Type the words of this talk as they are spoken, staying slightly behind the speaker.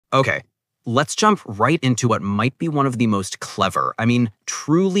Okay, let's jump right into what might be one of the most clever,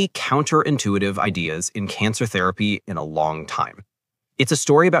 truly counterintuitive ideas in cancer therapy in a long time. It's a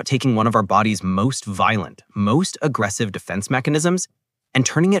story about taking one of our body's most violent, most aggressive defense mechanisms and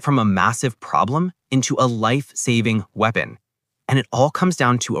turning it from a massive problem into a life-saving weapon. And it all comes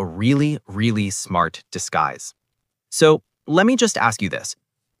down to a really, really smart disguise. So let me just ask you this.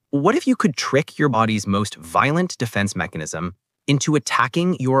 What if you could trick your body's most violent defense mechanism into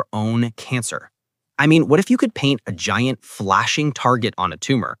attacking your own cancer? What if you could paint a giant flashing target on a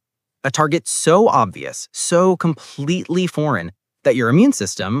tumor, a target so obvious, so completely foreign, that your immune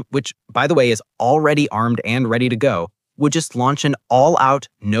system, which, by the way, is already armed and ready to go, would just launch an all-out,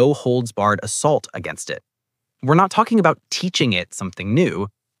 no-holds-barred assault against it? We're not talking about teaching it something new.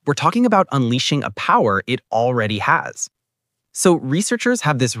 We're talking about unleashing a power it already has. So researchers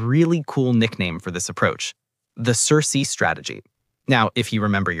have this really cool nickname for this approach, the Circe strategy. Now, if you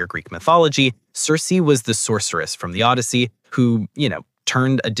remember your Greek mythology, Circe was the sorceress from the Odyssey who,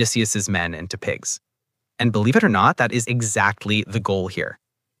 turned Odysseus's men into pigs. And believe it or not, that is exactly the goal here.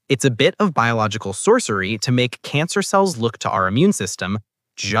 It's a bit of biological sorcery to make cancer cells look to our immune system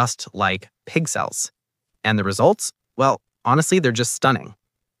just like pig cells. And the results? Well, honestly, they're just stunning.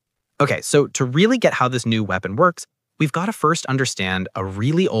 Okay, so to really get how this new weapon works, we've got to first understand a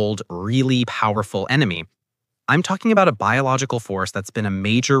really old, really powerful enemy. I'm talking about a biological force that's been a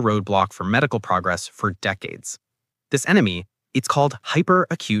major roadblock for medical progress for decades. This enemy, it's called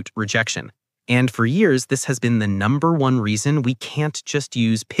hyperacute rejection. And for years, this has been the #1 reason we can't just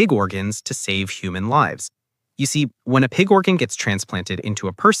use pig organs to save human lives. You see, when a pig organ gets transplanted into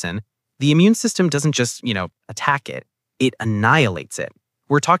a person, the immune system doesn't just, attack it. It annihilates it.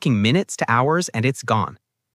 We're talking minutes to hours and it's gone.